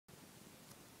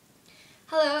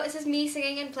Hello, this is me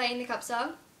singing and playing the Cup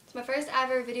song. It's my first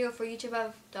ever video for YouTube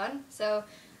I've done, so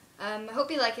I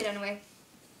hope you like it anyway.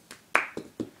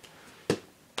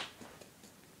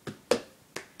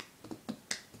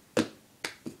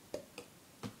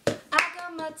 I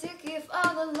got my ticket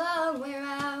for the long way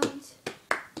round,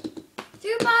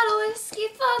 3 bottle whiskey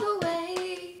for the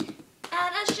way, and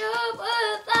I sure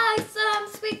would like some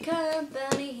sweet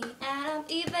company, and I'm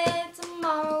leaving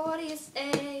tomorrow, what do you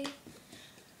say?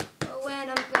 When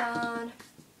I'm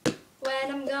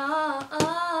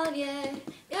gone, yeah.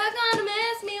 You're gonna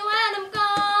miss me when I'm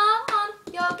gone.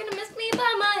 You're gonna miss me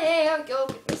by my hair. You're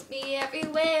gonna miss me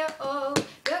everywhere. Oh,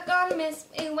 you're gonna miss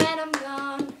me when I'm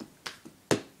gone.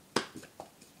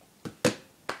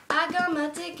 I got my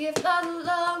ticket for the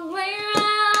long way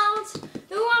round,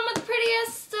 the one with the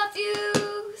prettiest of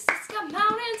views. It's got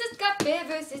mountains, it's got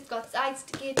rivers, it's got sights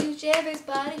to give you shivers,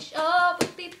 but it sure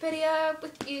would be prettier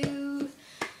with you.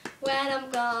 When I'm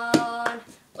gone,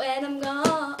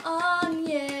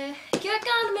 yeah. You're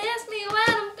gonna miss me when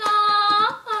I'm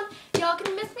gone. You're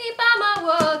gonna miss me by my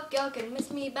work. You're gonna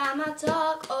miss me by my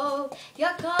talk. Oh,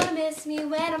 you're gonna miss me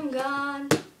when I'm gone.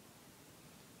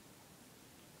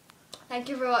 Thank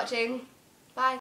you for watching.